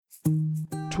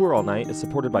Tour All Night is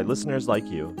supported by listeners like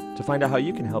you. To find out how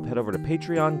you can help, head over to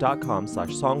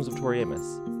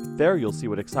patreon.com/songsoftoriamus. There you'll see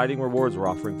what exciting rewards we're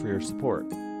offering for your support.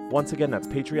 Once again, that's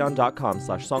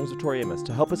patreon.com/songsoftoriamus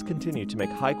to help us continue to make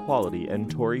high-quality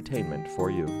entertainment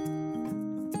for you.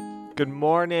 Good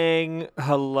morning.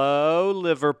 Hello,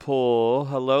 Liverpool.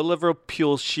 Hello,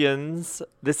 Liverpoolsians.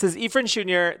 This is Ephraim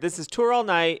Jr. This is Tour All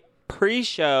Night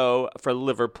pre-show for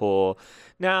Liverpool.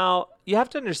 Now, you have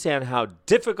to understand how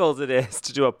difficult it is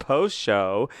to do a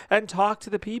post-show and talk to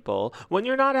the people when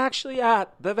you're not actually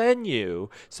at the venue.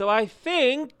 So I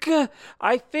think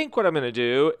what I'm going to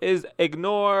do is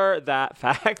ignore that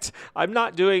fact. I'm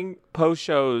not doing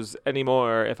post-shows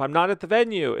anymore if I'm not at the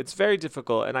venue. It's very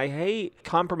difficult, and I hate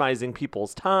compromising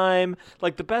people's time.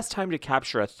 Like, the best time to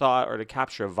capture a thought or to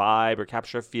capture a vibe or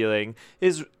capture a feeling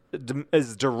is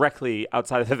directly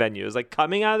outside of the venue. It's like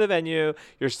coming out of the venue,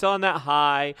 you're still on that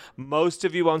high. Most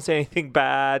of you won't say anything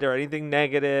bad or anything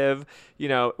negative. You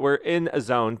know, we're in a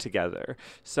zone together.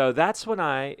 So that's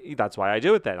why I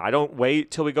do it then. I don't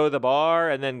wait till we go to the bar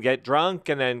and then get drunk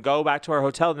and then go back to our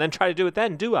hotel and then try to do it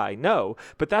then, do I? No.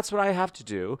 But that's what I have to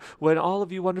do when all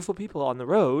of you wonderful people on the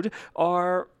road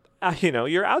are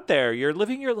you're out there, you're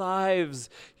living your lives,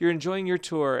 you're enjoying your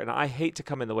tour, and I hate to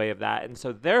come in the way of that. And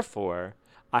so therefore,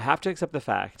 I have to accept the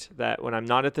fact that when I'm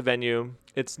not at the venue,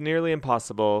 it's nearly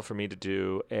impossible for me to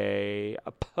do a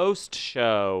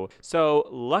post-show. So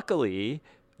luckily,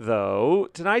 though,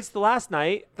 tonight's the last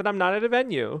night that I'm not at a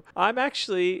venue. I'm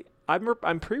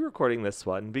pre-recording this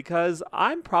one because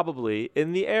I'm probably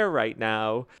in the air right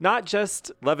now, not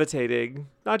just levitating,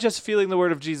 not just feeling the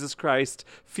word of Jesus Christ,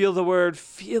 feel the word,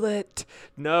 feel it.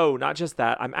 No, not just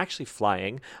that. I'm actually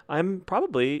flying. I'm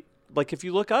probably... Like, if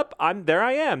you look up, there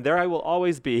I am. There I will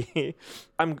always be.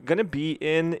 I'm going to be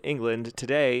in England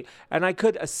today, and I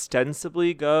could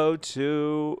ostensibly go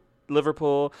to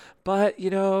Liverpool, but,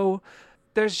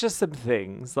 there's just some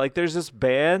things. Like, there's this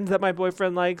band that my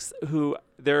boyfriend likes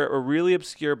they're a really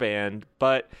obscure band,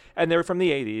 and they're from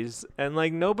the 80s, and,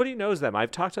 like, nobody knows them.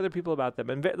 I've talked to other people about them,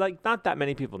 and, like, not that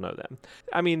many people know them.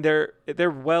 I mean, they're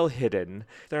well hidden.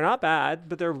 They're not bad,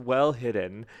 but they're well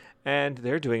hidden. And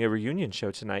they're doing a reunion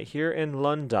show tonight here in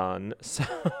London. So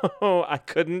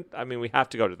we have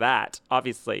to go to that,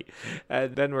 obviously.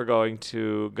 And then we're going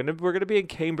to be in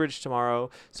Cambridge tomorrow.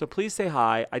 So please say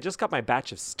hi. I just got my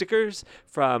batch of stickers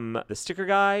from the sticker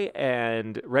guy,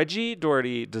 and Reggie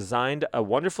Doherty designed a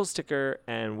wonderful sticker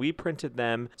and we printed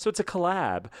them. So it's a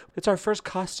collab. It's our first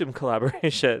costume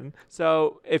collaboration.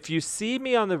 So if you see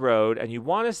me on the road and you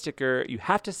want a sticker, you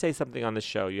have to say something on the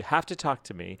show. You have to talk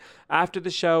to me after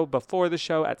the show. Before the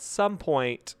show, at some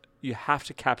point, you have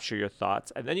to capture your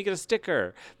thoughts, and then you get a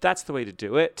sticker. That's the way to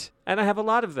do it. And I have a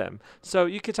lot of them. So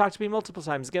you can talk to me multiple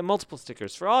times, get multiple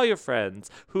stickers for all your friends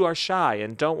who are shy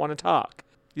and don't want to talk.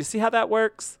 You see how that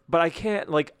works? But I can't,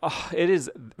 it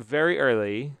is very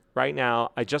early right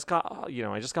now. I just got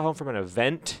home from an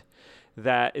event.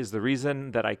 That is the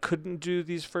reason that I couldn't do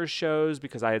these first shows,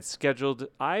 because I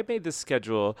made this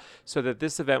schedule so that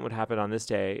this event would happen on this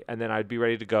day, and then I'd be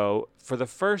ready to go for the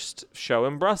first show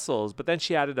in Brussels. But then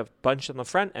she added a bunch on the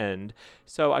front end,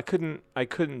 so I couldn't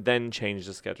then change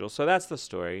the schedule. So that's the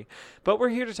story. But we're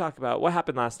here to talk about what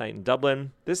happened last night in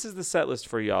Dublin. This is the set list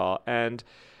for y'all, and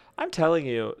I'm telling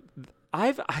you,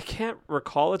 I can't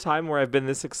recall a time where I've been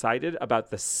this excited about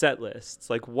the set lists.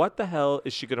 Like, what the hell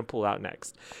is she going to pull out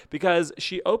next? Because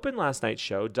she opened last night's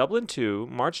show, Dublin 2,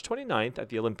 March 29th at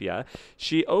the Olympia.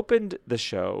 She opened the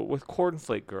show with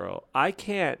Cornflake Girl. I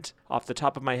can't, off the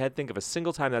top of my head, think of a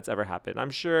single time that's ever happened.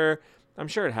 I'm sure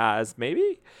it has.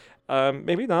 Maybe.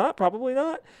 Maybe not. Probably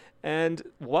not. And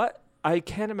I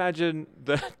can't imagine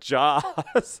the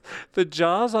jaws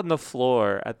on the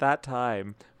floor at that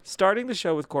time. Starting the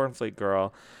show with Cornflake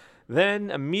Girl,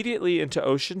 then immediately into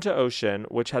Ocean to Ocean,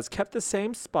 which has kept the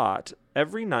same spot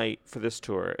every night for this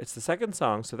tour. It's the second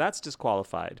song, so that's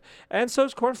disqualified. And so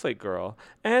is Cornflake Girl,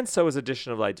 and so is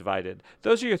Edition of Light Divided.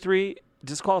 Those are your three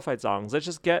disqualified songs. Let's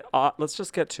just get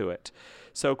to it.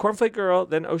 So Cornflake Girl,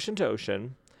 then Ocean to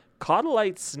Ocean,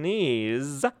 Caudalite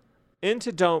Sneeze,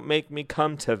 into Don't Make Me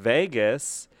Come to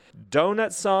Vegas,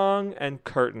 Donut Song, and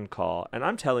Curtain Call. And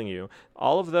I'm telling you,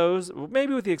 all of those,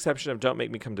 maybe with the exception of Don't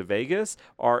Make Me Come to Vegas,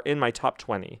 are in my top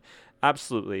 20.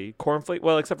 Absolutely. Cornflake,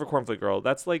 well, except for Cornflake Girl.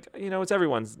 That's like, it's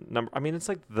everyone's number. I mean, it's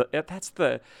like that's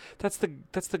the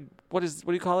what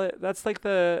do you call it? That's like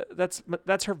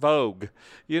that's her Vogue.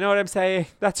 You know what I'm saying?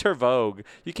 That's her Vogue.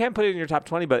 You can't put it in your top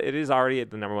 20, but it is already at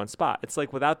the number one spot. It's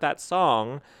like, without that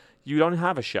song, you don't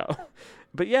have a show.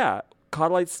 But yeah,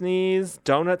 Caudalite Sneeze,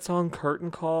 Donut Song,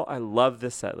 Curtain Call. I love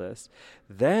this set list.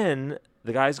 Then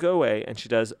the guys go away, and she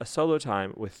does a solo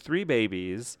time with 3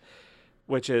 Babies,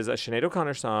 which is a Sinead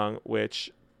O'Connor song,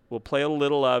 which we'll play a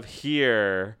little of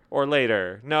here or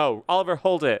later. No, Oliver,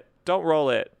 hold it. Don't roll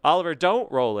it. Oliver,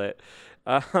 don't roll it.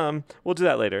 We'll do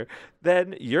that later.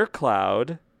 Then Your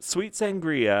Cloud, Sweet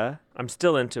Sangria, I'm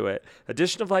still into it,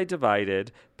 Edition of Light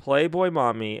Divided, Playboy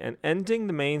Mommy, and ending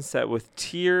the main set with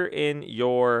Tear in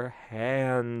Your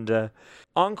Hand.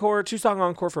 Encore, 2-song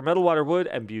encore for Metal Water Wood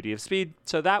and Beauty of Speed.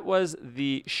 So that was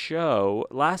the show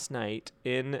last night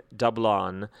in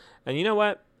Dublin. And you know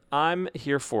what? I'm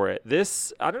here for it.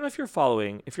 I don't know if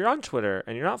you're on Twitter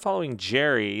and you're not following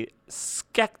Jerry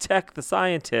Skektek the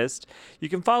scientist, you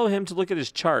can follow him to look at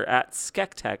his chart at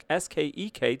Skektek,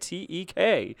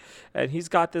 Skektek. And he's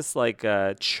got this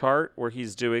chart where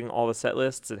he's doing all the set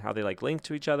lists and how they link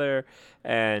to each other.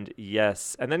 And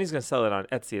yes, and then he's going to sell it on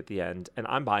Etsy at the end, and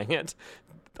I'm buying it.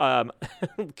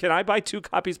 Can I buy 2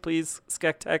 copies, please,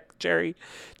 Skektek, Jerry?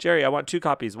 Jerry, I want 2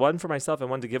 copies, one for myself and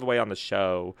one to give away on the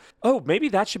show. Oh, maybe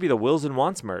that should be the Wills and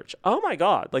Wants merch. Oh my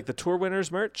God, like the tour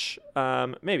winners merch?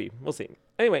 Maybe, we'll see.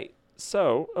 Anyway,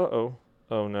 so,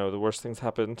 oh no, the worst thing's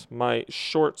happened. My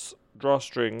shorts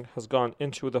drawstring has gone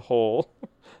into the hole.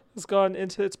 It's gone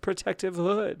into its protective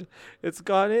hood. It's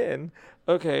gone in.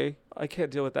 Okay, I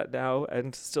can't deal with that now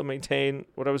and still maintain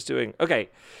what I was doing. Okay,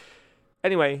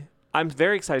 anyway, I'm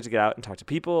very excited to get out and talk to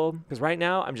people because right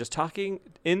now I'm just talking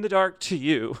in the dark to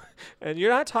you and you're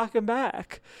not talking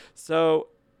back. So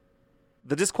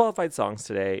the disqualified songs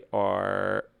today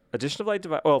are Edition of Light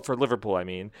Divided. Well, for Liverpool, I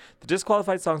mean. The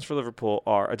disqualified songs for Liverpool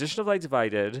are Edition of Light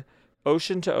Divided,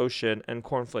 Ocean to Ocean, and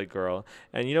Cornflake Girl.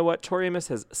 And you know what? Tori Amos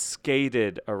has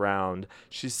skated around.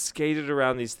 She's skated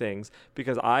around these things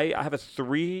because I have a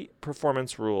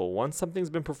 3-performance rule. Once something's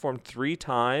been performed 3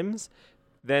 times,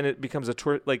 then it becomes a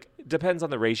tour. Depends on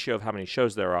the ratio of how many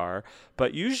shows there are,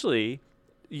 but usually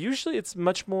it's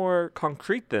much more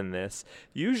concrete than this.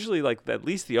 Usually, at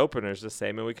least the opener is the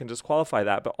same, and we can disqualify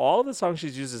that. But all of the songs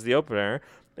she's used as the opener,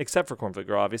 except for Cornflake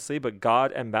Girl, obviously, but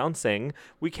God and Bouncing,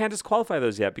 we can't disqualify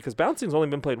those yet because Bouncing's only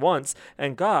been played once,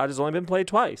 and God has only been played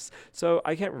twice. So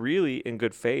I can't really, in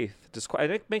good faith,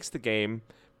 and it makes the game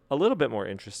a little bit more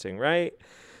interesting, right?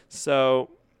 So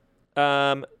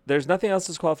there's nothing else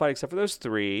disqualified except for those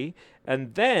 3.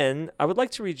 And then I would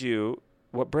like to read you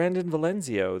what Brandon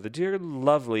Valenzio, the dear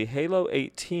lovely Halo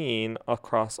 18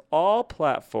 across all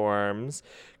platforms,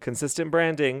 consistent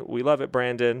branding. We love it,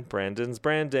 Brandon. Brandon's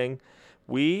branding.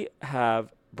 We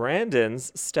have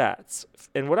Brandon's stats.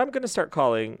 And what I'm going to start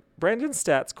calling Brandon's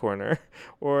Stats Corner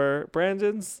or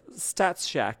Brandon's Stats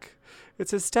Shack.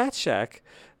 It's his Stats Shack.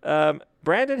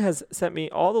 Brandon has sent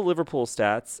me all the Liverpool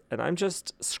stats, and I'm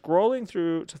just scrolling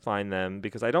through to find them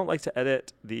because I don't like to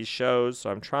edit these shows,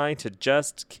 so I'm trying to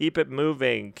just keep it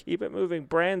moving. Keep it moving,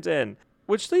 Brandon.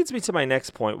 Which leads me to my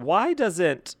next point. Why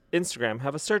doesn't Instagram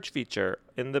have a search feature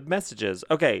in the messages?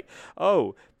 Okay.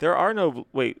 Oh, there are no...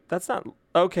 Wait, that's not...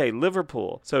 Okay,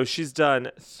 Liverpool. So she's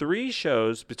done 3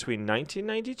 shows between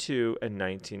 1992 and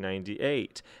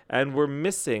 1998. And we're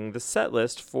missing the set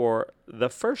list for the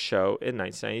first show in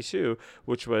 1992,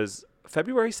 which was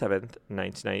February 7th,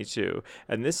 1992.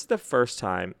 And this is the first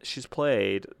time she's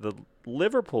played the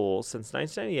Liverpool since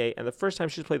 1998, and the first time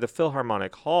she's played the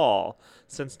Philharmonic Hall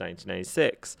since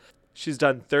 1996. She's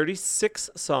done 36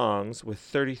 songs with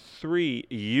 33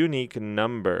 unique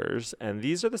numbers, and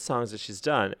these are the songs that she's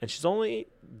done. And she's only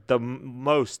the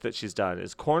most that she's done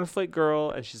is Cornflake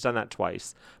Girl, and she's done that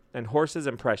twice, and Horses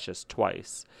and Precious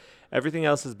twice. Everything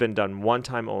else has been done one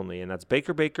time only, and that's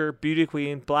Baker Baker, Beauty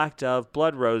Queen, Black Dove,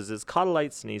 Blood Roses, Caught a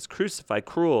Light Sneeze, Crucify,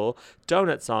 Cruel,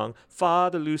 Donut Song,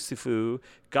 Father Lucifu,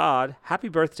 God, Happy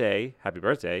Birthday,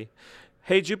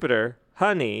 Hey Jupiter,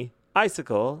 Honey,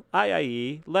 Icicle,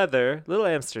 I.I.E., Leather, Little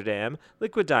Amsterdam,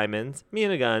 Liquid Diamonds, Me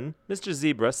and a Gun, Mr.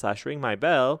 Zebra / Ring My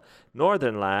Bell,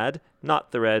 Northern Lad,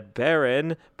 Not the Red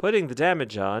Baron, Putting the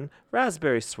Damage On,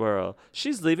 Raspberry Swirl,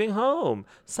 She's Leaving Home,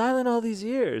 Silent All These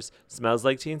Years, Smells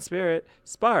Like Teen Spirit,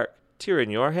 Spark, Tear in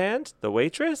Your Hand, The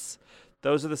Waitress.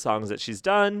 Those are the songs that she's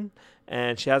done,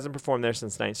 and she hasn't performed there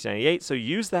since 1998, so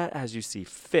use that as you see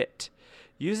fit.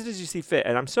 Use it as you see fit.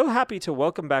 And I'm so happy to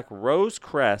welcome back Rose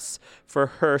Kress for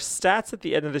her stats at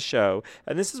the end of the show.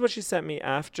 And this is what she sent me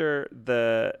after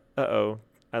the...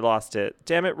 I lost it.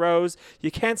 Damn it, Rose. You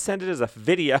can't send it as a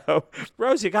video.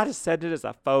 Rose, you got to send it as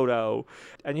a photo.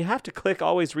 And you have to click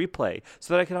always replay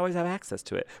so that I can always have access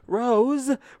to it.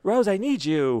 Rose, I need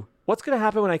you. What's going to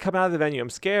happen when I come out of the venue? I'm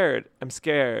scared.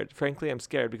 Frankly, I'm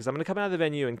scared because I'm going to come out of the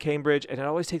venue in Cambridge, and it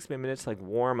always takes me a minute to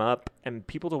warm up and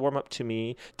people to warm up to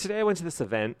me. Today I went to this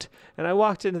event, and I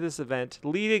walked into this event,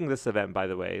 leading this event, by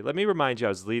the way. Let me remind you, I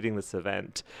was leading this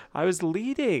event. I was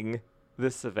leading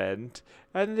this event,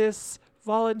 and this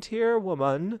volunteer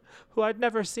woman who I'd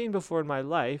never seen before in my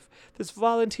life, this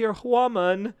volunteer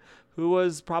woman who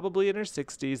was probably in her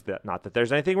 60s, not that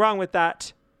there's anything wrong with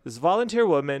that. This volunteer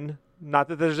woman, not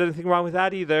that there's anything wrong with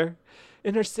that either,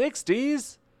 in her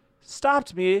 60s,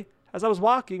 stopped me as I was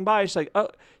walking by. She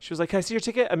was like, can I see your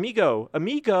ticket?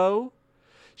 Amigo.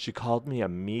 She called me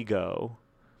amigo.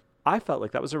 I felt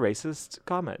like that was a racist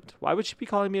comment. Why would she be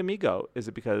calling me amigo? Is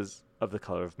it because of the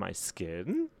color of my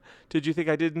skin? Did you think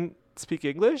I didn't speak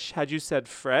English? Had you said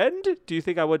friend? Do you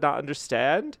think I would not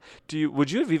understand?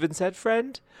 Would you have even said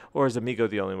friend? Or is amigo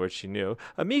the only word she knew?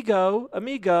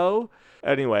 Amigo.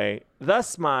 Anyway,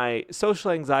 thus my social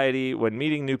anxiety when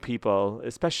meeting new people,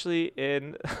 especially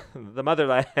in the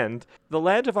motherland, the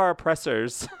land of our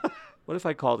oppressors. What if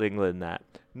I called England that?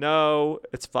 No,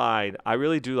 it's fine. I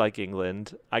really do like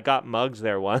England. I got mugged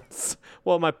there once.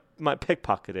 Well, my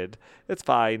pickpocketed. It's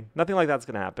fine. Nothing like that's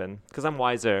going to happen because I'm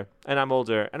wiser and I'm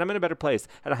older and I'm in a better place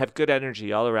and I have good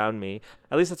energy all around me.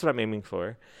 At least that's what I'm aiming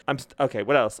for. Okay,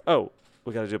 what else? Oh,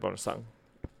 we got to do a bonus song.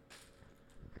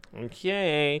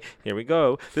 Okay, here we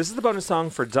go. This is the bonus song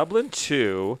for Dublin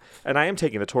 2, and I am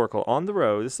taking the Torkel on the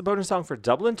road. This is the bonus song for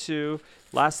Dublin 2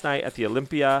 last night at the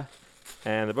Olympia.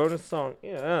 And the bonus song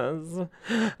is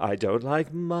I Don't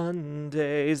Like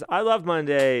Mondays. I love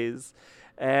Mondays.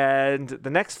 And the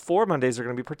next 4 Mondays are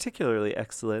going to be particularly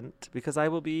excellent because I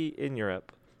will be in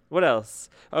Europe. What else?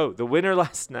 Oh, the winner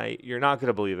last night. You're not going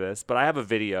to believe this, but I have a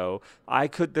video.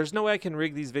 There's no way I can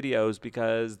rig these videos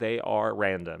because they are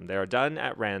random. They are done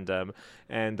at random.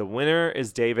 And the winner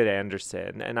is David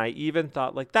Anderson. And I even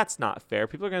thought, that's not fair.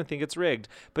 People are going to think it's rigged.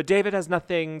 But David has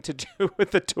nothing to do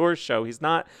with the tour show. He's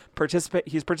not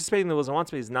he's participating in the Wills and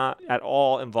Wants, but he's not at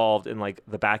all involved in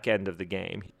the back end of the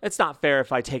game. It's not fair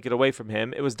if I take it away from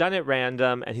him. It was done at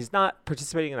random, and he's not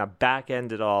participating in the back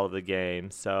end at all of the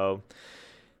game. So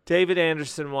David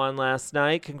Anderson won last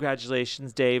night.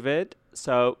 Congratulations, David.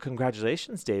 So,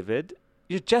 congratulations, David.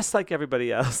 You're just like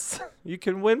everybody else. You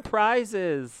can win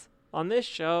prizes on this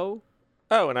show.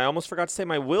 Oh, and I almost forgot to say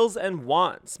my wills and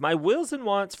wants. My wills and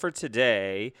wants for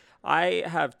today, I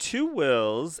have 2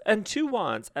 wills and 2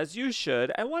 wants, as you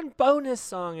should, and 1 bonus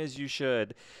song, as you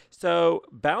should. So,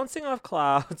 Bouncing Off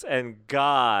Clouds and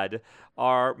God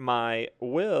are my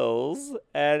wills,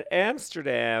 and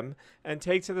Amsterdam and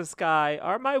Take to the Sky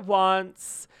are my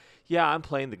wants. Yeah, I'm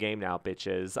playing the game now,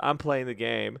 bitches. I'm playing the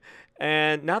game.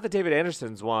 And now that David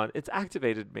Anderson's won, it's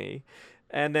activated me.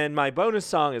 And then my bonus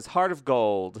song is Heart of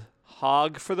Gold.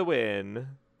 Hog for the win.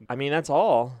 I mean, that's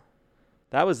all.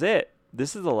 That was it.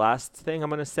 This is the last thing I'm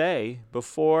going to say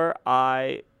before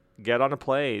I get on a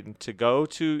plane to go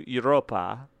to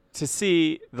Europa to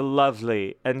see the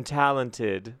lovely and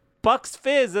talented Bucks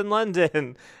Fizz in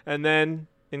London, and then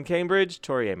in Cambridge,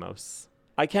 Tori Amos.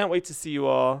 I can't wait to see you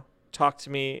all. Talk to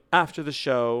me after the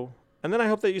show, and then I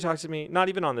hope that you talk to me not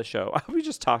even on the show. I hope you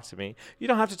just talk to me. You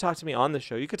don't have to talk to me on the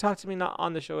show. You could talk to me not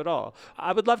on the show at all.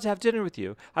 I would love to have dinner with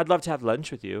you. I'd love to have lunch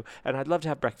with you, and I'd love to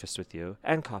have breakfast with you,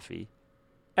 and coffee,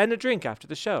 and a drink after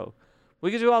the show.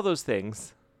 We could do all those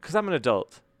things, because I'm an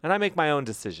adult, and I make my own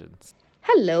decisions.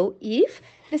 Hello, Eve.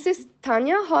 This is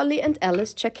Tanya, Holly, and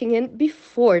Alice checking in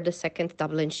before the second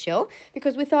Dublin show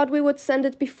because we thought we would send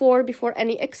it before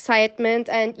any excitement,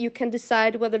 and you can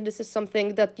decide whether this is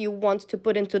something that you want to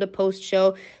put into the post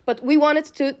show. But we wanted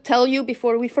to tell you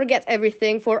before we forget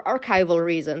everything for archival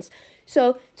reasons.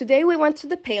 So today we went to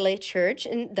the Pele Church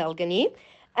in Delgany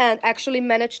and actually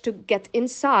managed to get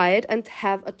inside and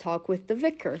have a talk with the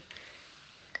vicar.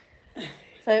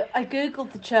 So I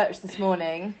googled the church this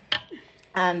morning,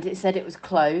 and it said it was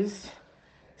closed.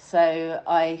 So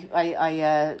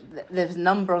there's a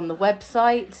number on the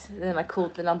website. Then I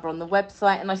called the number on the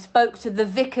website, and I spoke to the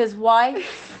vicar's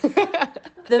wife.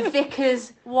 The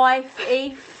vicar's wife,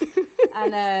 Eve,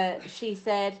 and she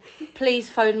said, "Please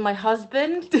phone my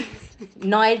husband,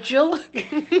 Nigel."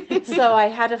 So I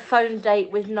had a phone date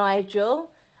with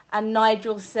Nigel, and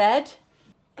Nigel said,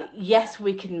 "Yes,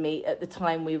 we can meet at the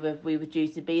time we were due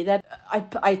to be there."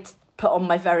 I put on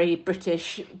my very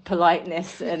British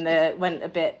politeness and went a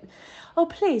bit, "Oh,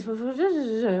 please,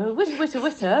 witter, British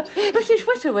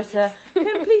witter.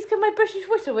 Please, can my British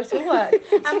witter work?"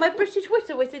 And my British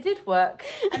witter did work.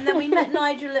 And then we met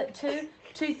Nigel at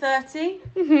 2:30.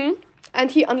 Mm-hmm.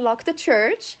 And he unlocked the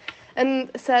church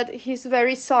and said he's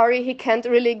very sorry he can't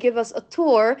really give us a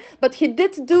tour, but he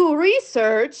did do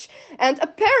research, and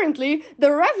apparently the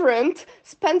Reverend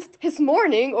spent his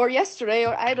morning, or yesterday,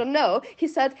 or I don't know, he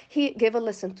said he gave a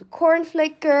listen to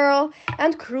Cornflake Girl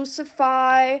and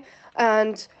Crucify,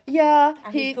 And yeah,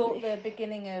 And he thought the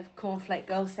beginning of Cornflake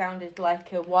Girl sounded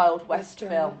like a Wild West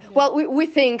film. Well, we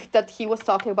think that he was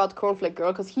talking about Cornflake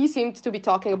Girl because he seemed to be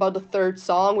talking about the third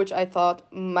song, which I thought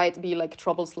might be like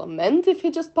Trouble's Lament if he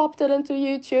just popped it into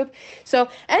YouTube. So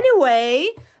anyway,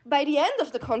 by the end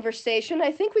of the conversation,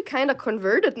 I think we kind of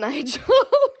converted Nigel.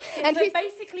 And so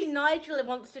basically Nigel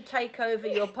wants to take over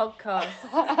your podcast.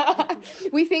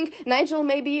 We think Nigel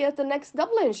may be at the next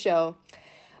Dublin show.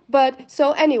 But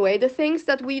so anyway, the things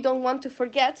that we don't want to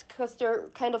forget because they're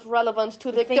kind of relevant to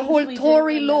the whole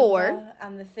Tory lore.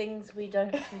 And the things we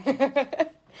don't.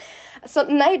 So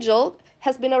Nigel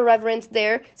has been a reverend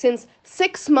there since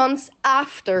 6 months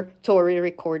after Tory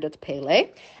recorded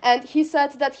Pele. And he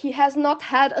said that he has not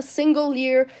had a single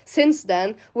year since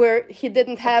then where he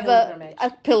didn't have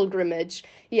a pilgrimage.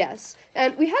 Yes.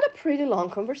 And we had a pretty long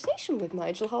conversation with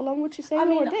Nigel. How long would you say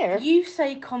we were there? You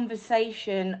say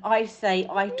conversation, I say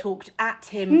I talked at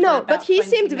him. No, but he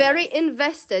seemed very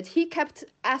invested. He kept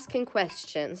asking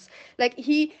questions. Like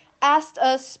he asked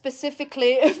us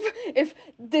specifically if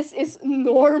this is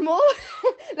normal,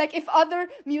 like if other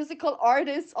musical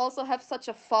artists also have such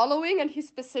a following, and he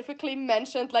specifically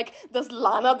mentioned like, does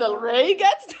Lana Del Rey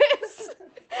get this?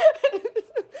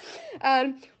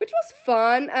 Which was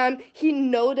fun, and he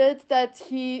noted that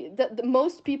the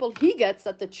most people he gets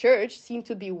at the church seem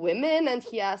to be women, and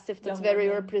he asked if that's very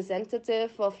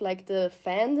representative of like the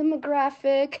fan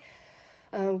demographic.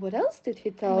 What else did he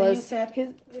tell us? You said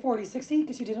 40-60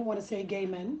 because you didn't want to say gay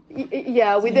men.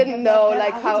 Yeah, we didn't know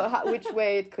like how which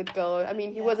way it could go. I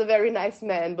mean, he was a very nice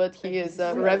man, but he is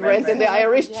a reverend in the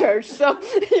Irish church, so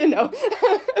you know,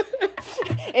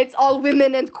 it's all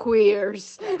women and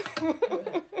queers.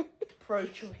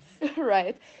 Pro-choice.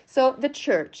 Right. So the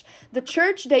church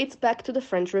dates back to the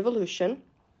French Revolution.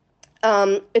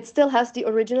 It still has the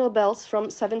original bells from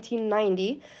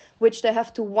 1790. Which they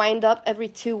have to wind up every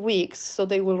 2 weeks, so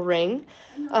they will ring.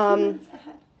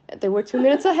 They were 2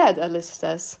 minutes ahead, Alice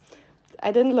says.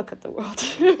 I didn't look at the world.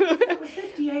 It was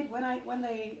 58 when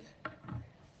they...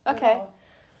 Okay.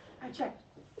 I checked.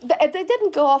 They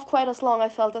didn't go off quite as long, I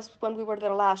felt, as when we were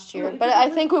there last year. But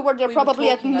I think we were there probably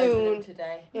at noon.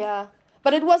 Today. Yeah.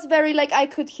 But it was very, like, I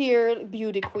could hear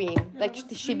Beauty Queen. Like,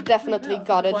 she definitely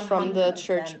got it from the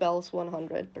church bells,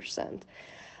 100%.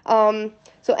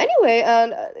 So anyway,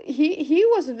 and he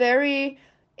was very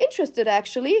interested,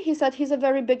 actually. He said he's a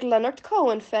very big Leonard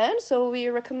Cohen fan, so we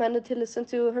recommended he listen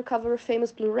to her cover of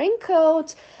Famous Blue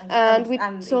Raincoat. And we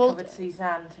told... covered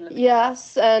Suzanne to look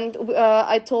Yes, and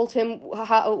I told him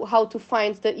how to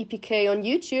find the EPK on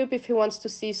YouTube if he wants to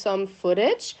see some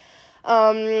footage.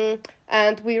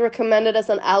 And we recommended as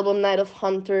an album Night of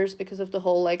Hunters because of the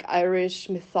whole like Irish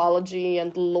mythology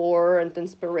and lore and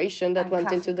inspiration that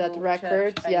went into that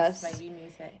record. Yes.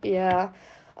 Music. Yeah.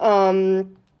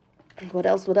 What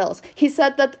else? He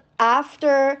said that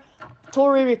after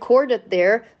Tory recorded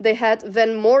there, they had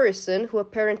Van Morrison, who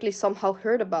apparently somehow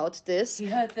heard about this. He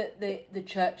heard that the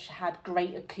church had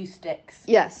great acoustics.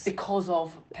 Yes. Because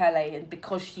of Pele and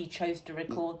because she chose to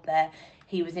record there.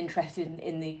 He was interested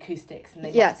in the acoustics. And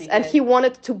and he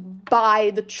wanted to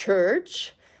buy the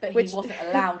church. But he wasn't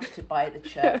allowed to buy the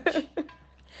church.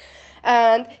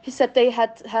 And he said they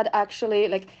had actually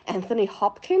like Anthony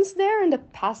Hopkins there in the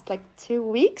past like 2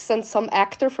 weeks and some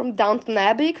actor from Downton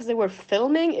Abbey because they were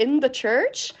filming in the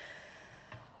church.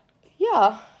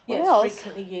 Yeah. What else? It's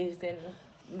frequently used in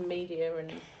media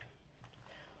and...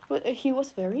 But he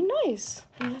was very nice.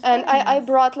 And I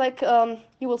brought like,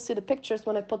 you will see the pictures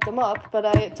when I put them up, but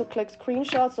I took like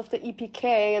screenshots of the EPK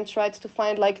and tried to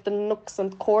find like the nooks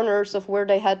and corners of where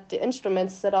they had the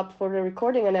instruments set up for the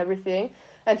recording and everything.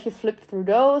 And he flipped through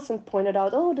those and pointed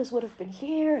out, oh, this would have been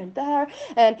here and there.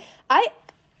 And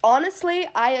honestly,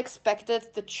 I expected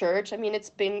the church, I mean, it's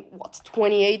been,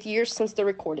 28 years since the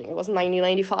recording. It was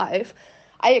 1995.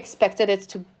 I expected it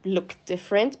to look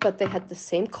different, but they had the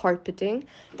same carpeting.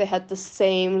 They had the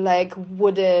same, like,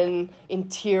 wooden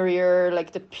interior,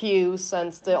 like the pews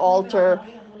and the altar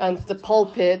and the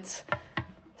pulpit.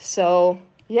 So,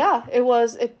 yeah,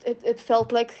 it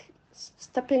felt like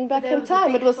stepping back in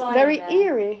time. It was very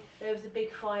eerie. There was a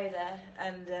big fire there,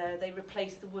 and they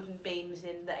replaced the wooden beams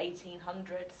in the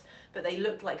 1800s, but they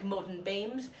looked like modern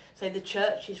beams. So the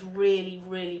church is really,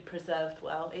 really preserved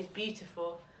well. It's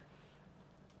beautiful.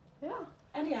 Yeah.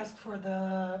 And he asked for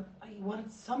he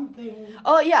wanted something.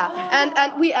 Oh, yeah.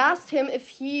 And we asked him if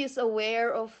he is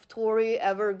aware of Tory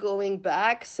ever going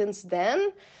back since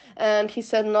then. And he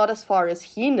said not as far as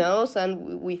he knows,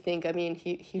 and we think, I mean,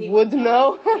 he would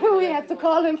know. We had to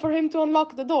call him for him to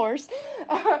unlock the doors.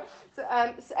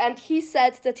 And he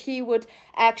said that he would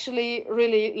actually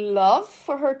really love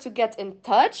for her to get in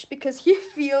touch, because he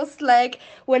feels like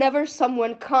whenever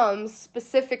someone comes,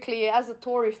 specifically as a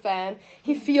Tory fan,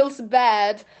 he feels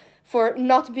bad for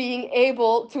not being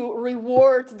able to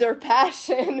reward their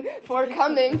passion for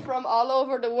coming from all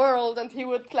over the world. And he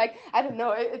would, like, I don't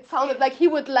know, it sounded like he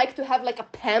would like to have like a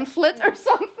pamphlet or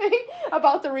something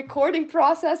about the recording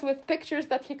process with pictures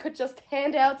that he could just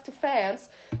hand out to fans.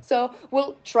 So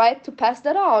we'll try to pass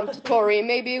that on to Tori,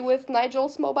 maybe with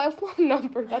Nigel's mobile phone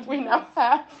number that we now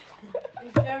have.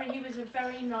 He was a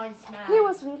very nice man. He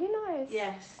was really nice.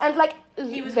 Yes. And like,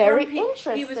 He was very grumpy.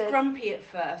 interested. He was grumpy at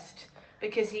first,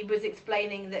 because he was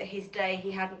explaining that his day he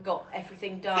hadn't got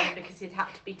everything done because he'd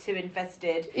had to be too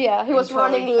invested. Yeah, he was Tory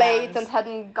running late fans. and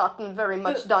hadn't gotten very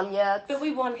much done yet. But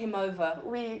we won him over.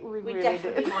 We really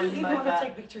definitely did. won He him wanted to over.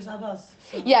 take pictures of us.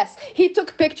 So. Yes, he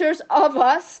took pictures of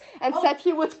us and said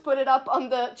he would put it up on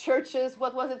the church's,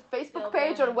 what was it, Facebook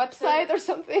page or website or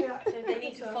something? Yeah. So they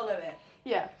need to follow it.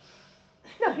 Yeah.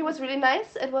 No, he was really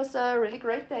nice. It was a really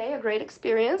great day, a great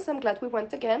experience. I'm glad we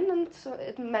went again, and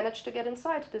it managed to get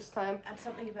inside this time. And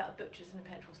something about a butcher's and a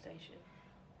petrol station.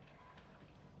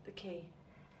 The key.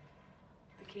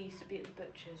 The key used to be at the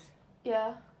butcher's,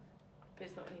 Yeah. but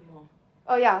it's not anymore.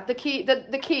 Oh yeah, the key.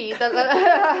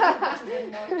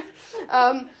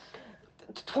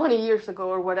 20 years ago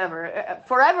or whatever,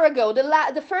 forever ago.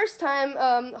 The first time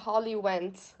Holly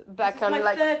went back This is on my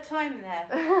like third time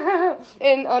there.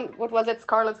 on what was it,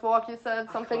 Scarlet's Walk? You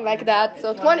said something like that.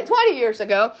 So 20 years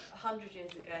ago. 100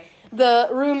 years ago. The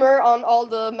rumor on all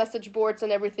the message boards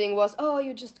and everything was, oh,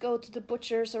 you just go to the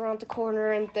butcher's around the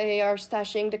corner and they are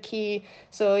stashing the key,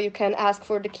 so you can ask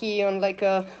for the key on like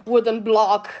a wooden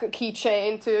block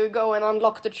keychain to go and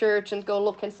unlock the church and go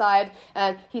look inside.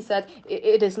 And he said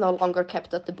it is no longer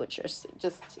kept at the butcher's,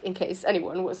 just in case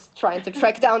anyone was trying to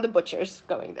track down the butcher's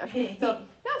going there. So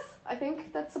yes, I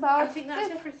think that's about I think that's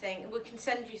it. everything. We can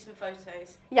send you some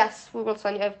photos. Yes, we will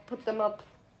send you. I've put them up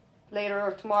later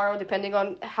or tomorrow, depending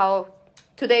on how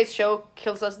today's show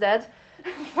kills us dead.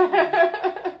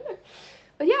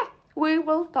 But yeah, we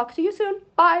will talk to you soon.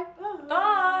 Bye.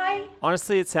 Bye!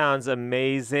 Honestly, it sounds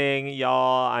amazing,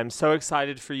 y'all. I'm so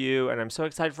excited for you, and I'm so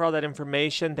excited for all that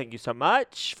information. Thank you so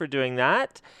much for doing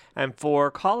that, and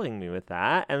for calling me with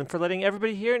that, and for letting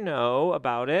everybody here know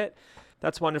about it.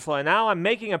 That's wonderful. And now I'm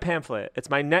making a pamphlet. It's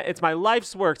my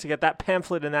life's work to get that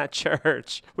pamphlet in that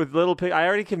church with little I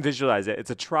already can visualize it.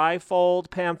 It's a trifold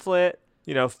pamphlet,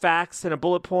 you know, facts and a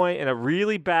bullet point and a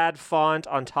really bad font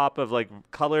on top of like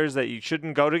colors that you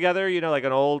shouldn't go together, you know, like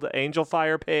an old Angel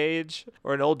Fire page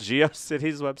or an old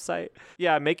GeoCities website.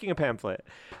 Yeah, I'm making a pamphlet.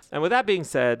 And with that being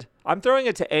said, I'm throwing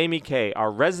it to Amy K,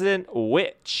 our resident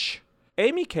witch.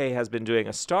 Amy K has been doing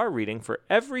a star reading for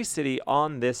every city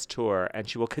on this tour, and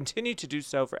she will continue to do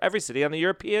so for every city on the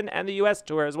European and the US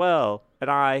tour as well. And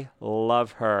I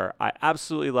love her. I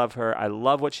absolutely love her. I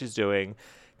love what she's doing.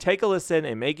 Take a listen.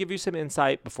 It may give you some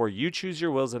insight before you choose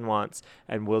your wills and wants.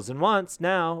 And wills and wants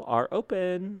now are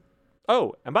open.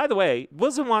 Oh, and by the way,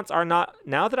 wills and wants are not,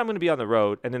 now that I'm going to be on the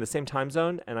road and in the same time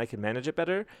zone and I can manage it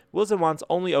better, wills and wants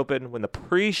only open when the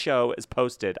pre-show is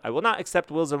posted. I will not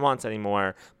accept wills and wants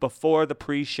anymore before the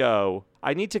pre-show.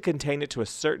 I need to contain it to a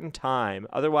certain time.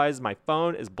 Otherwise, my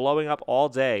phone is blowing up all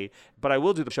day. But I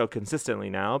will do the show consistently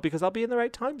now because I'll be in the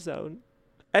right time zone.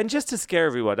 And just to scare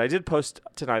everyone, I did post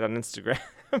tonight on Instagram.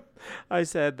 I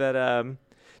said that,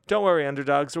 don't worry,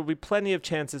 underdogs. There will be plenty of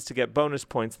chances to get bonus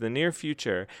points in the near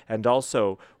future, and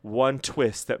also one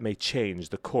twist that may change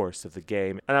the course of the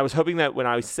game. And I was hoping that when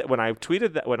I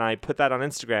tweeted that, when I put that on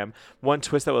Instagram, one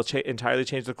twist that will entirely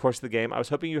change the course of the game, I was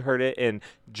hoping you heard it in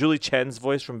Julie Chen's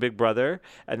voice from Big Brother,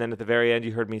 and then at the very end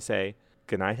you heard me say,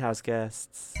 "Good night, house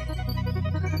guests."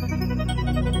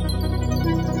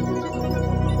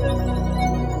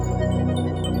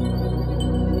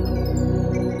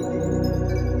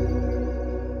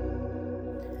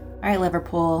 All right,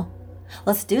 Liverpool,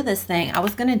 let's do this thing. I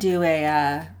was gonna do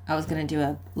a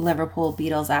Liverpool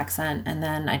Beatles accent, and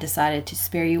then I decided to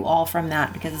spare you all from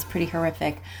that because it's pretty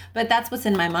horrific. But that's what's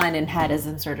in my mind and head as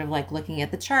I'm sort of like looking at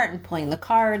the chart and pulling the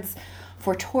cards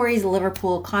for Tori's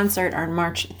Liverpool concert on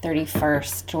March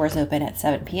 31st. Doors open at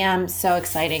 7 p.m. So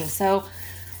exciting. So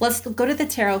let's go to the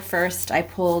tarot first. I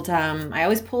pulled, I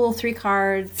always pull 3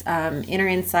 cards, inner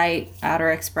insight, outer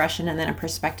expression, and then a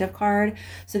perspective card.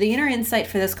 So the inner insight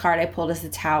for this card I pulled is the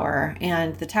Tower.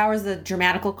 And the Tower is a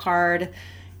dramatical card.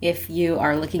 If you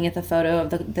are looking at the photo of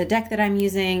the deck that I'm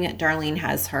using, Darlene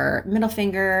has her middle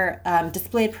finger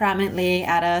displayed prominently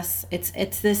at us.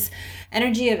 It's this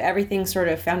energy of everything sort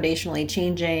of foundationally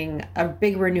changing, a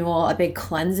big renewal, a big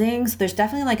cleansing. So there's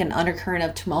definitely like an undercurrent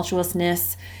of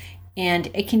tumultuousness,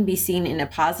 and it can be seen in a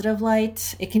positive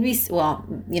light. It can be, well,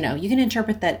 you can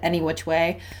interpret that any which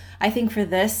way. I think for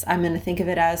this, I'm going to think of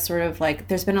it as sort of like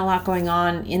there's been a lot going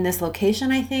on in this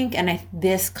location, I think, and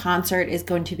this concert is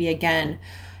going to be, again,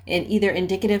 either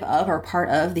indicative of or part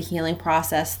of the healing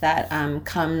process that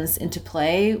comes into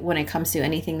play when it comes to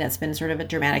anything that's been sort of a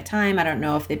dramatic time. I don't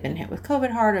know if they've been hit with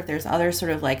COVID hard, or if there's other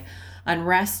sort of like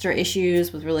unrest or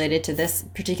issues with related to this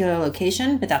particular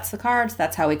location, but that's the cards.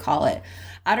 That's how we call it.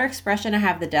 Outer expression, I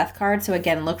have the death card. So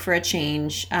again, look for a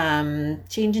change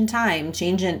in time,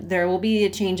 there will be a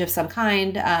change of some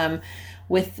kind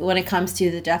when it comes to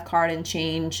the death card and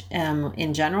change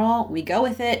in general. We go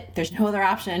with it. There's no other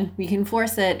option. We can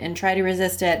force it and try to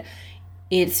resist it.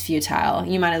 It's futile.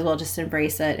 You might as well just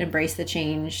embrace it, embrace the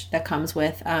change that comes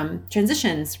with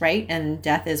transitions, right? And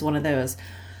death is one of those.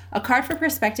 A card for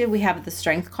perspective, we have the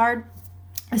Strength card.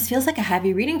 This feels like a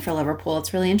heavy reading for Liverpool.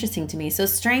 It's really interesting to me. So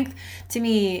strength, to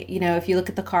me, if you look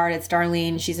at the card, it's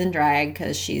Darlene. She's in drag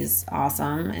because she's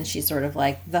awesome. And she's sort of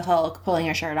like the Hulk pulling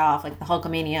her shirt off, like the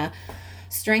Hulkamania.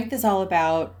 Strength is all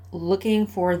about looking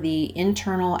for the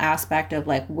internal aspect of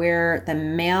like where the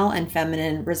male and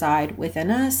feminine reside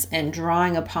within us, and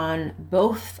drawing upon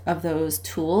both of those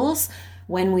tools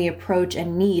when we approach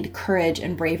and need courage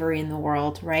and bravery in the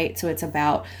world, right? So it's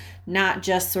about not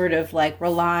just sort of like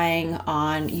relying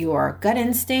on your gut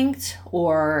instinct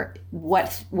or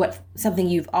what something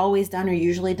you've always done or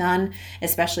usually done,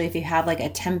 especially if you have like a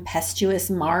tempestuous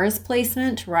Mars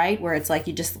placement, right? Where it's like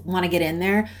you just want to get in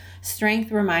there.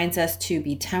 Strength reminds us to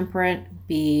be temperate,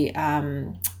 be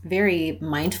very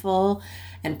mindful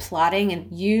and plotting,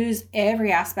 and use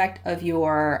every aspect of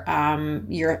your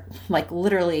like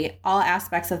literally all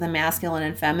aspects of the masculine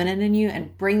and feminine in you,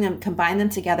 and combine them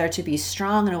together to be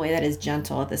strong in a way that is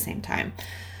gentle at the same time.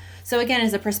 So again,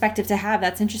 as a perspective to have,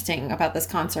 that's interesting about this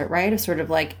concert, right? Of sort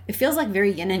of like, it feels like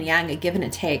very yin and yang, a give and a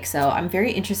take. So I'm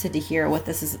very interested to hear what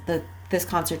this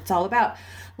concert's all about.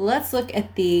 Let's look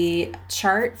at the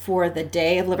chart for the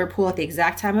day of Liverpool at the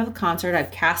exact time of the concert.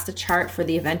 I've cast a chart for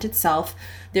the event itself.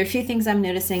 There are a few things I'm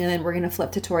noticing, and then we're going to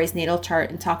flip to Tori's natal chart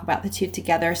and talk about the two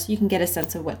together so you can get a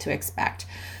sense of what to expect.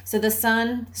 So the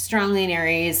sun, strongly in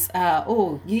Aries.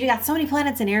 You got so many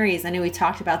planets in Aries. I know we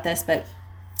talked about this, but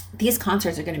these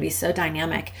concerts are going to be so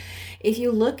dynamic. If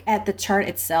you look at the chart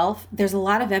itself, there's a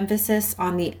lot of emphasis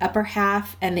on the upper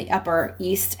half and the upper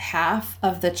east half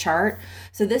of the chart.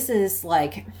 So this is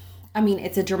like,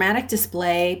 it's a dramatic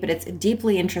display, but it's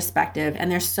deeply introspective.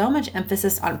 And there's so much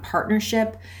emphasis on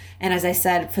partnership. And as I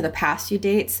said, for the past few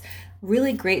dates,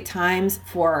 really great times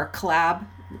for collab.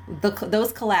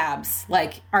 Those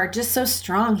collabs are just so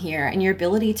strong here. And your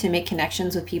ability to make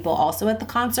connections with people also at the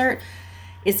concert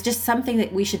is just something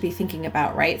that we should be thinking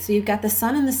about, right? So you've got the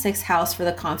sun in the 6th house for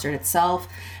the concert itself.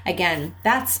 Again,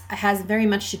 has very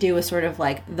much to do with sort of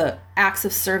like the acts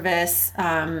of service,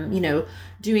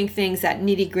 doing things, that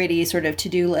nitty gritty sort of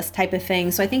to-do list type of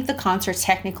thing. So I think the concert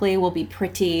technically will be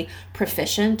pretty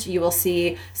proficient. You will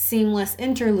see seamless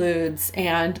interludes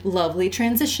and lovely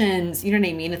transitions. You know what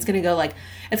I mean? It's going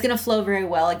to flow very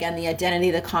well. Again, the identity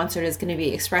of the concert is going to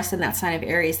be expressed in that sign of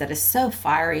Aries that is so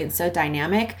fiery and so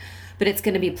dynamic. But it's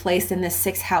going to be placed in this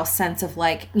 6th house sense of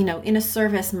in a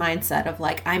service mindset of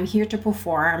I'm here to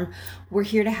perform. We're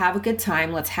here to have a good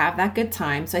time. Let's have that good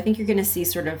time. So I think you're going to see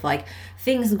sort of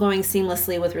things going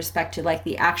seamlessly with respect to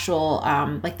the actual,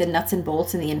 the nuts and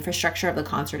bolts and the infrastructure of the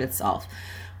concert itself.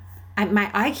 My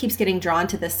eye keeps getting drawn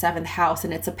to the 7th house,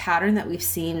 and it's a pattern that we've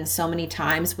seen so many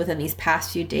times within these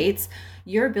past few dates.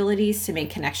 Your abilities to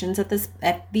make connections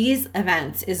at these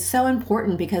events is so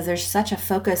important because there's such a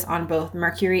focus on both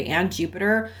Mercury and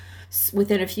Jupiter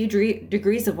within a few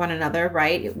degrees of one another,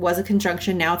 right? It was a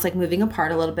conjunction. Now it's moving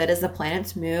apart a little bit as the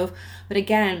planets move. But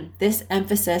again, this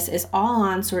emphasis is all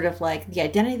on sort of the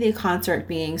identity of the concert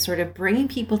being sort of bringing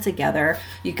people together.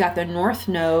 You've got the North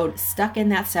Node stuck in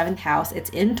that 7th house.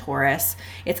 It's in Taurus.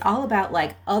 It's all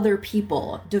about other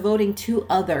people, devoting to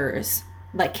others,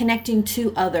 connecting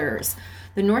to others.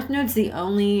 The North Node's the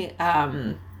only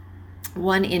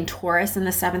one in Taurus in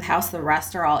the 7th house. The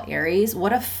rest are all Aries.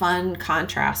 What a fun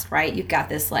contrast, right? You've got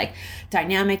this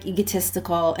dynamic,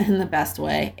 egotistical, in the best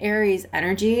way, Aries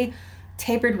energy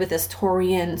tapered with this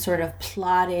Taurian sort of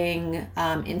plotting,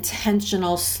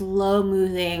 intentional,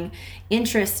 slow-moving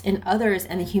interest in others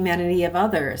and the humanity of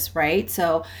others, right?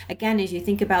 So again, as you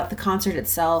think about the concert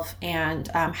itself and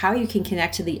how you can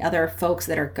connect to the other folks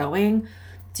that are going,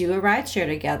 do a rideshare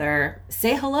together,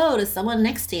 say hello to someone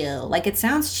next to you. Like, it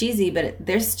sounds cheesy, but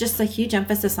there's just a huge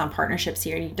emphasis on partnerships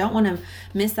here. And you don't want to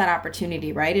miss that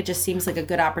opportunity, right? It just seems like a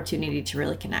good opportunity to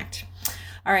really connect.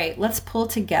 All right, let's pull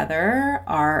together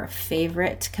our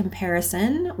favorite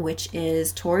comparison, which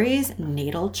is Tori's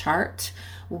natal chart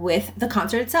with the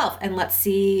concert itself. And let's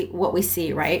see what we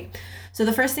see, right? So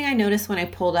the first thing I noticed when I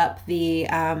pulled up the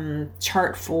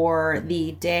chart for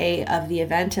the day of the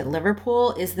event at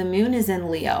Liverpool is the moon is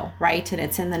in Leo, right? And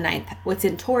it's in the what's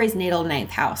in Tori's natal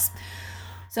 9th house.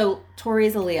 So Tori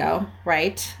is a Leo,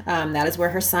 right? That is where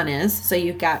her sun is. So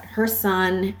you've got her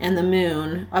sun and the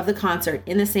moon of the concert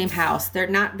in the same house. They're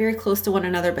not very close to one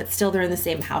another, but still they're in the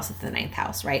same house as the 9th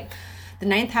house, right? The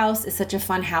 9th house is such a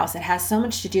fun house. It has so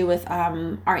much to do with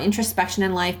our introspection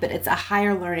in life, but it's a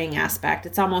higher learning aspect.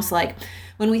 It's almost like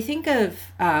when we think of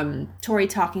Tori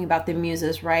talking about the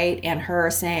muses, right? And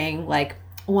her saying like,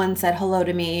 one said hello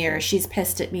to me, or she's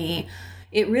pissed at me.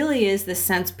 It really is this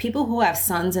sense, people who have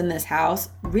suns in this house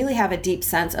really have a deep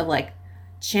sense of like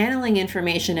channeling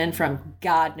information in from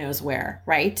God knows where,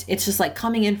 right? It's just like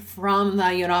coming in from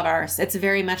the universe. It's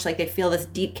very much like they feel this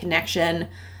deep connection.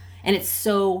 And it's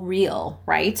so real,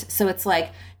 right? So it's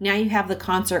like now you have the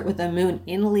concert with the moon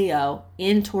in Leo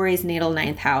in Tori's natal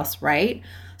 9th house, right?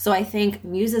 So I think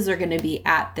muses are going to be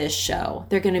at this show.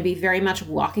 They're going to be very much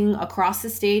walking across the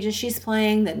stage as she's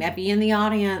playing. They might be in the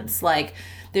audience. Like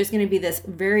there's going to be this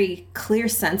very clear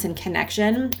sense and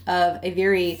connection of a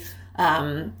very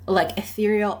like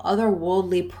ethereal,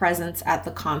 otherworldly presence at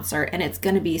the concert. And it's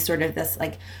going to be sort of this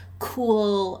like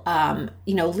cool,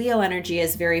 Leo energy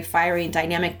is very fiery and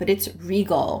dynamic, but it's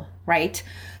regal, right?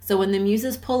 So when the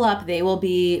muses pull up, they will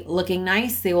be looking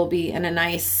nice. They will be in a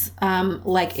nice,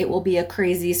 it will be a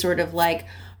crazy sort of like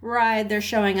ride they're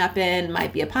showing up in,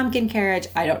 might be a pumpkin carriage.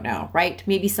 I don't know, right?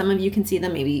 Maybe some of you can see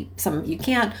them, maybe some of you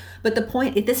can't. But the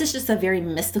point, this is just a very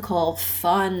mystical,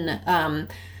 fun,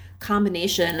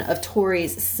 combination of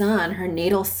Tori's sun, her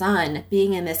natal sun,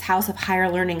 being in this house of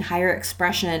higher learning, higher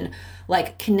expression,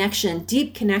 like connection,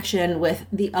 deep connection with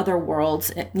the other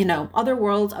worlds,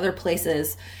 other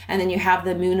places. And then you have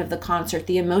the moon of the concert,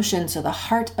 the emotion. So the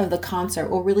heart of the concert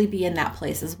will really be in that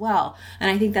place as well.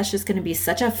 And I think that's just going to be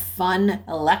such a fun,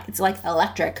 it's like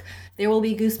electric. There will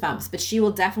be goosebumps, but she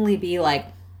will definitely be like,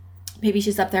 maybe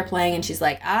she's up there playing and she's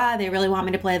like, they really want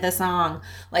me to play this song.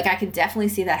 Like I can definitely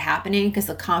see that happening because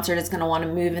the concert is going to want to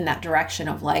move in that direction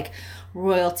of like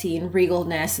royalty and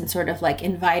regalness and sort of like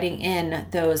inviting in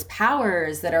those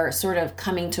powers that are sort of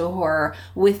coming to her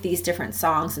with these different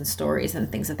songs and stories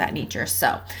and things of that nature.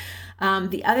 So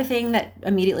the other thing that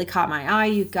immediately caught my eye,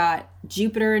 you've got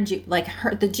Jupiter and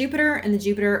the Jupiter and the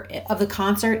Jupiter of the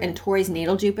concert and Tori's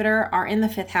natal Jupiter are in the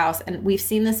 5th house. And we've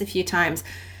seen this a few times.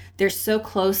 They're so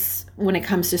close when it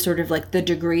comes to sort of like the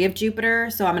degree of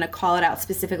Jupiter. So I'm going to call it out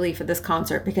specifically for this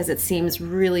concert because it seems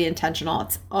really intentional.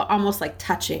 It's almost like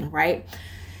touching, right?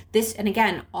 This, and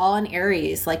again, all in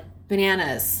Aries, like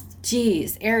bananas.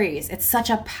 Geez, Aries, it's such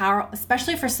a power,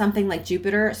 especially for something like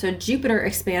Jupiter. So Jupiter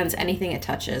expands anything it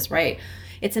touches, right?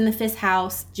 It's in the 5th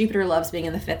house. Jupiter loves being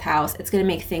in the 5th house. It's going to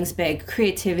make things big,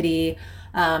 creativity.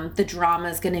 The drama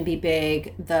is going to be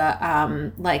big,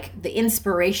 the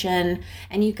inspiration,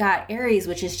 and you got Aries,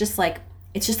 which is just like,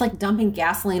 it's just like dumping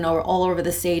gasoline all over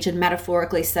the stage and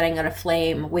metaphorically setting out a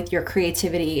flame with your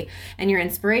creativity and your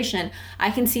inspiration.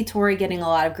 I can see Tori getting a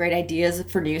lot of great ideas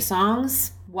for new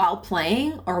songs while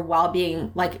playing or while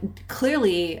being like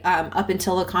clearly up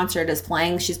until the concert is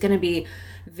playing. She's going to be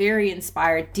very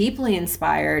inspired, deeply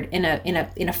inspired in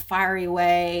a fiery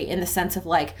way, in the sense of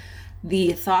like,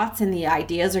 the thoughts and the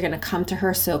ideas are going to come to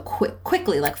her so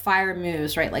quickly, like fire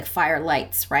moves, right? Like fire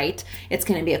lights, right? It's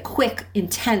going to be a quick,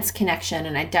 intense connection.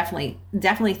 And I definitely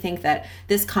think that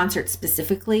this concert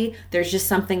specifically, there's just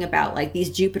something about like these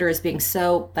Jupiters being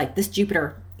so, like this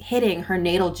Jupiter hitting her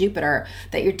natal Jupiter,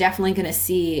 that you're definitely going to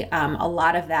see a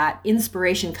lot of that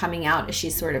inspiration coming out as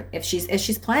she's sort of, as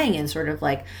she's playing and sort of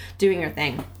like doing her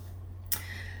thing.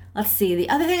 Let's see. The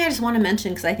other thing I just want to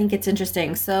mention, because I think it's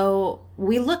interesting. So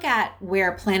we look at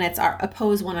where planets are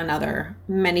oppose one another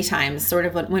many times, sort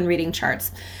of when reading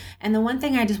charts. And the one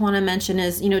thing I just want to mention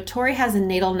is, Tori has a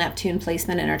natal Neptune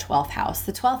placement in her 12th house.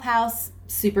 The 12th house,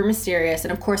 super mysterious.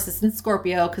 And of course, it's in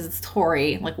Scorpio because it's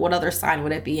Tori. Like what other sign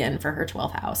would it be in for her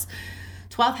 12th house?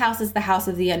 12th house is the house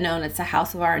of the unknown. It's the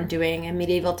house of our undoing. In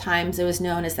medieval times, it was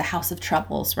known as the house of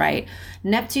troubles, right?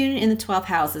 Neptune in the 12th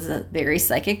house is a very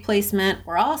psychic placement.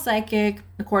 We're all psychic,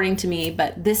 according to me,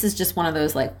 but this is just one of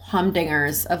those like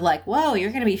humdingers of like, whoa, you're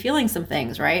going to be feeling some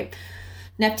things, right?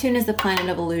 Neptune is the planet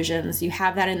of illusions. You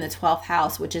have that in the 12th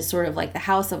house, which is sort of like the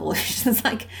house of illusions.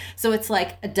 So it's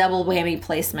like a double whammy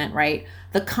placement, right?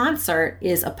 The concert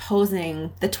is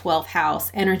opposing the 12th house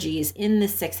energies in the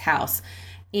 6th house.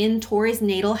 In Tauri's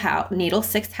natal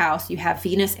 6th house, you have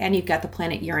Venus and you've got the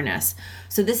planet Uranus.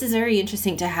 So this is very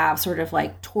interesting to have sort of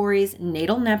like Tauri's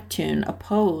natal Neptune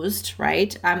opposed,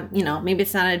 right? Maybe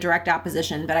it's not a direct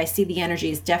opposition, but I see the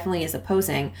energies definitely as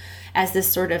opposing, as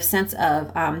this sort of sense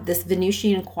of this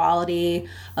Venusian quality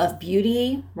of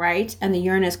beauty, right? And the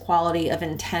Uranus quality of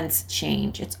intense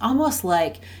change. It's almost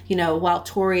like, while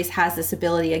Taurus has this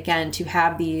ability, again, to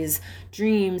have these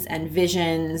dreams and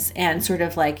visions and sort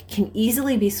of like can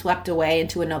easily be swept away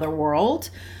into another world,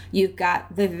 you've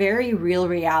got the very real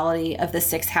reality of the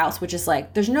 6th house, which is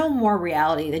like, there's no more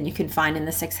reality than you can find in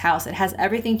the 6th house. It has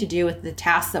everything to do with the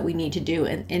tasks that we need to do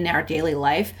in our daily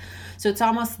life. So it's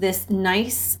almost this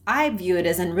nice, I view it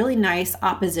as a really nice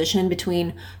opposition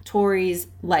between Tauri's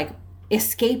like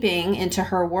escaping into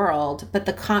her world, but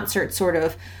the concert sort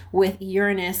of with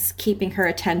Uranus keeping her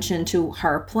attention to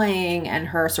her playing and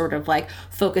her sort of like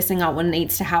focusing on what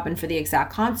needs to happen for the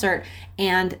exact concert,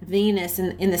 and Venus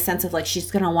in the sense of like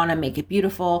she's going to want to make it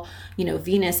beautiful.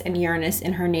 Venus and Uranus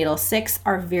in her natal 6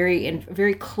 are in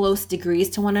very close degrees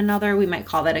to one another. We might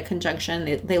call that a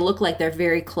conjunction. They look like they're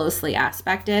very closely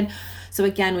aspected. So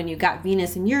again, when you've got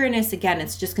Venus and Uranus, again,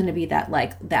 it's just going to be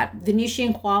that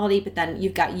Venusian quality, but then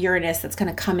you've got Uranus that's going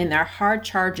to come in there hard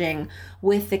charging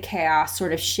with the chaos,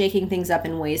 sort of shaking things up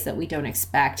in ways that we don't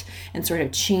expect and sort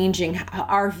of changing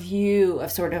our view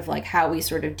of sort of like how we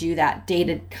sort of do that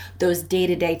those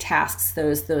day-to-day tasks,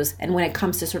 those, and when it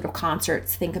comes to sort of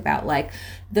concerts, think about like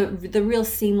the real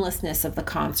seamlessness of the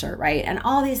concert, right? And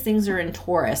all these things are in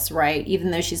Taurus, right? Even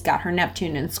though she's got her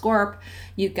Neptune in Scorp,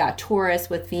 you've got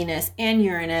Taurus with Venus and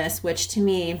Uranus, which to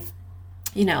me,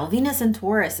 Venus and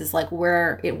Taurus is like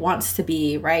where it wants to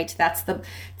be, right?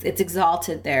 It's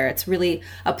exalted there. It's really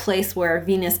a place where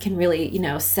Venus can really,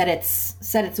 set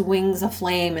its wings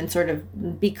aflame and sort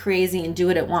of be crazy and do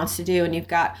what it wants to do. And you've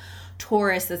got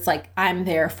Taurus that's like, I'm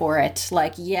there for it.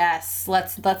 Like, yes,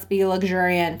 let's be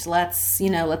luxuriant. Let's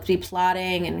be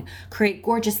plotting and create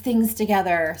gorgeous things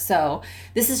together. So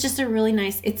this is just a really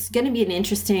nice, it's going to be an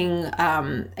interesting,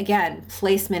 again,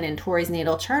 placement in Tauri's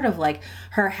natal chart of like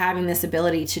her having this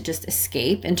ability to just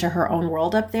escape into her own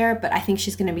world up there. But I think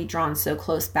she's going to be drawn so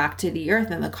close back to the earth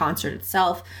and the concert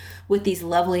itself with these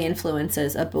lovely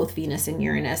influences of both Venus and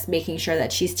Uranus, making sure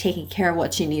that she's taking care of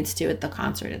what she needs to at the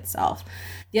concert itself.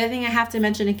 The other thing I have to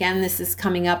mention, again, this is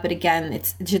coming up, but again,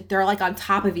 they're like on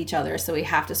top of each other, so we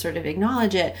have to sort of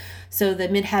acknowledge it. So the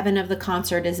midheaven of the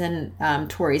concert is in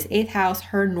Tauri's 8th house.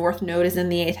 Her north node is in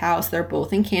the 8th house. They're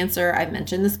both in Cancer. I've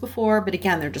mentioned this before, but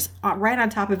again, they're just right on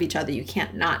top of each other. You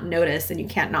can't not notice and you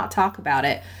can't not talk about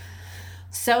it.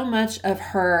 So much of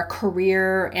her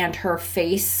career and her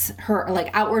face, her like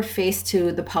outward face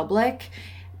to the public,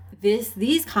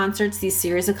 these concerts, these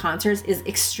series of concerts is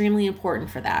extremely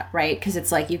important for that, right? Because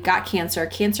it's like you've got Cancer.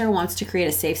 Cancer wants to create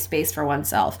a safe space for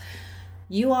oneself.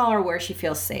 You all are where she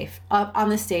feels safe. Up on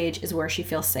the stage is where she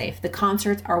feels safe. The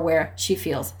concerts are where she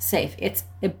feels safe. It's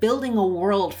building a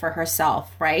world for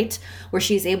herself, right? Where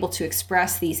she's able to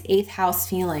express these 8th house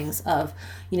feelings of,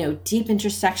 deep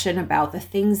introspection about the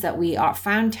things that we are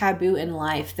found taboo in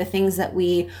life, the things that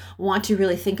we want to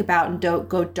really think about and don't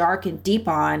go dark and deep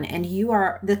on. And you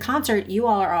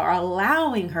all are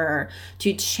allowing her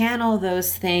to channel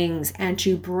those things and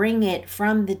to bring it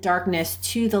from the darkness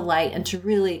to the light and to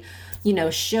really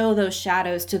show those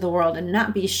shadows to the world and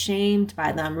not be shamed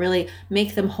by them, really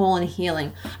make them whole and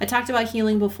healing. I talked about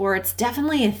healing before. It's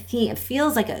definitely a theme. It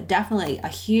feels like definitely a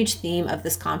huge theme of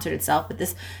this concert itself, but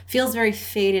this feels very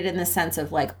faded in the sense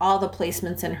of like all the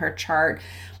placements in her chart.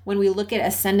 When we look at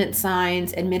ascendant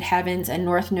signs and midheavens and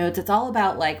north nodes, it's all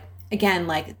about like, again,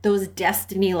 like those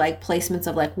destiny like placements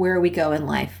of like where we go in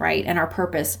life, right? And our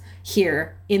purpose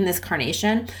here in this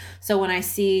carnation. So when I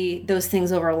see those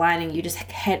things overlining,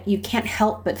 you can't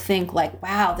help but think like,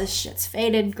 wow, this shit's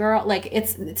faded, girl. Like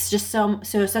it's just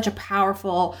such a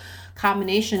powerful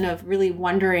combination of really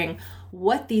wondering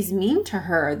what these mean to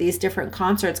her, these different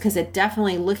concerts, because it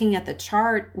definitely, looking at the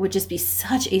chart, would just be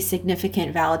such a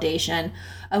significant validation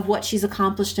of what she's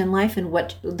accomplished in life and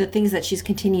what the things that she's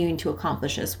continuing to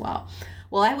accomplish as well.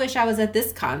 Well, I wish I was at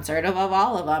this concert of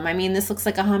all of them. I mean, this looks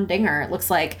like a humdinger. It looks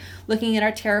like, looking at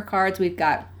our tarot cards, we've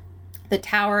got the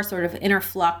Tower, sort of inner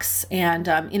flux and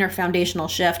inner foundational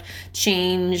shift,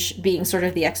 change being sort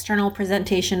of the external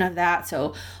presentation of that.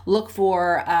 So look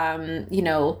for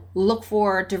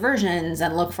diversions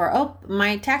and look for, oh,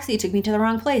 my taxi took me to the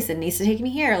wrong place. It needs to take me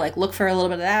here. Like look for a little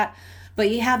bit of that. But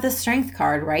you have this strength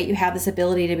card, right? You have this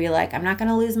ability to be like, I'm not going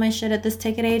to lose my shit at this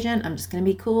ticket agent. I'm just going to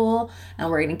be cool. And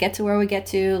we're going to get to where we get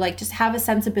to. Like, just have a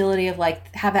sensibility of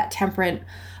like, have that temperate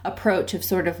approach of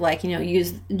sort of like,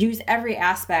 use every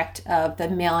aspect of the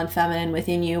male and feminine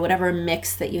within you, whatever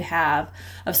mix that you have,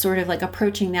 of sort of like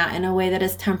approaching that in a way that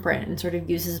is temperate and sort of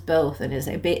uses both and is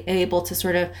able to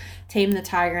sort of tame the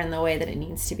tiger in the way that it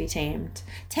needs to be tamed.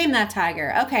 Tame that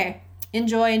tiger. Okay.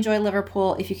 Enjoy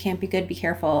Liverpool. If you can't be good, be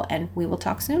careful, and we will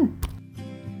talk soon.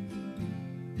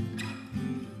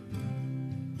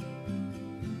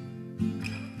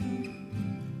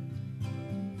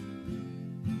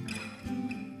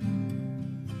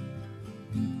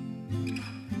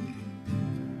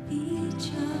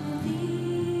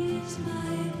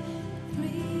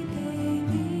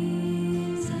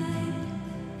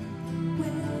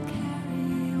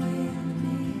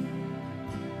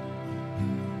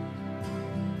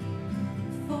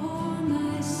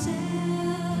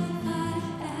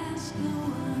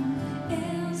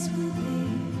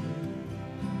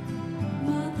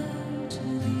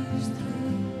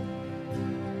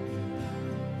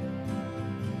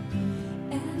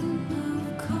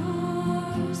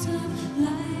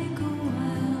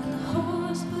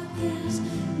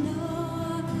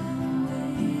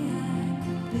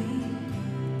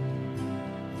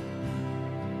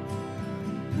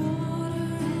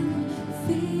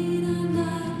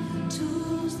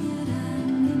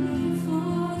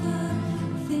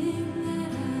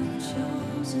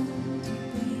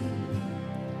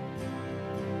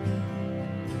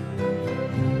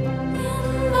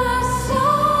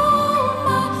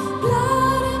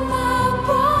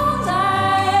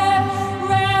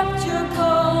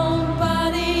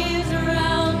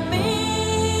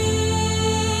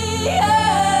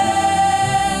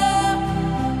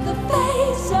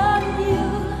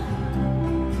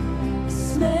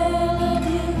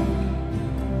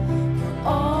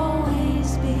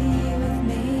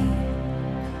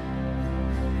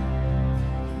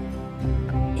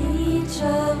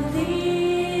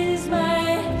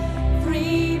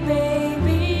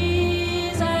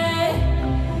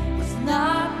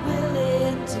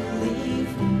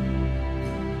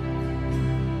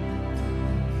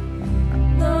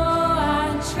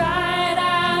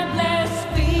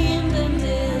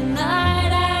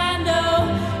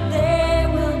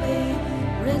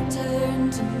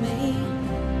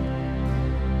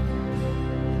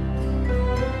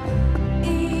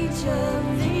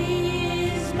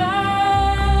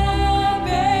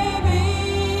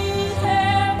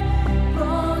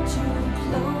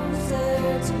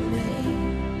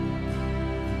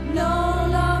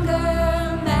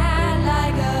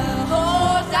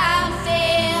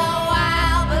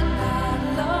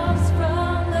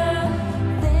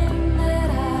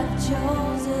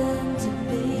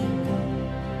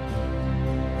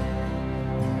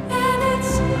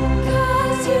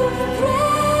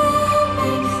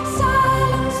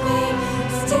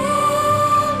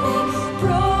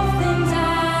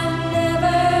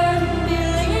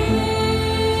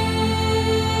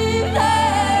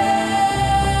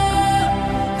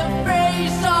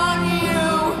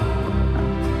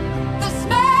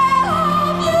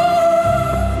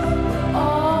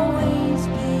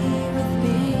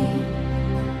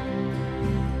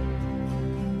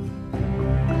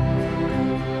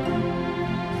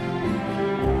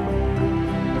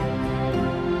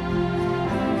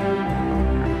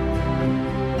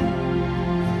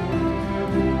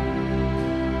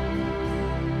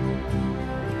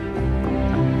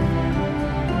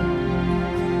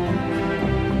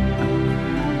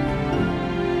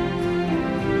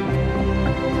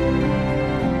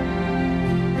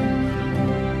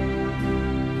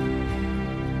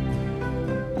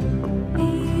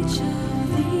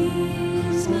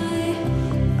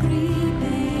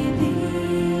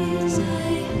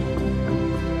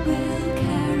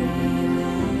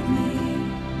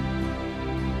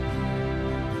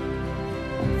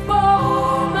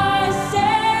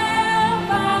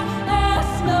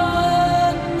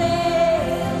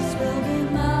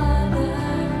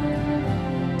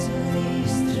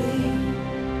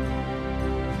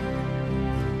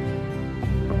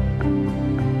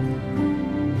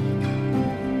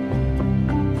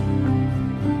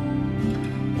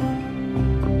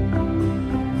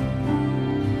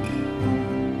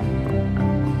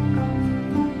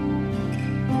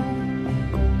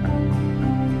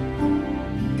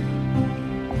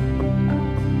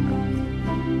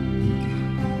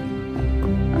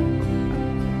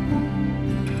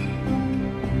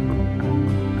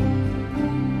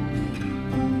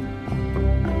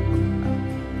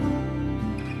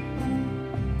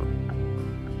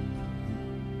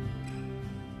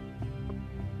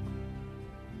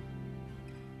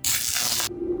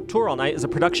 Tour All Night is a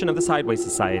production of the Sideways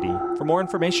Society. For more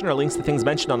information or links to things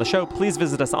mentioned on the show, please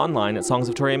visit us online at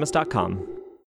songsoftoriamus.com.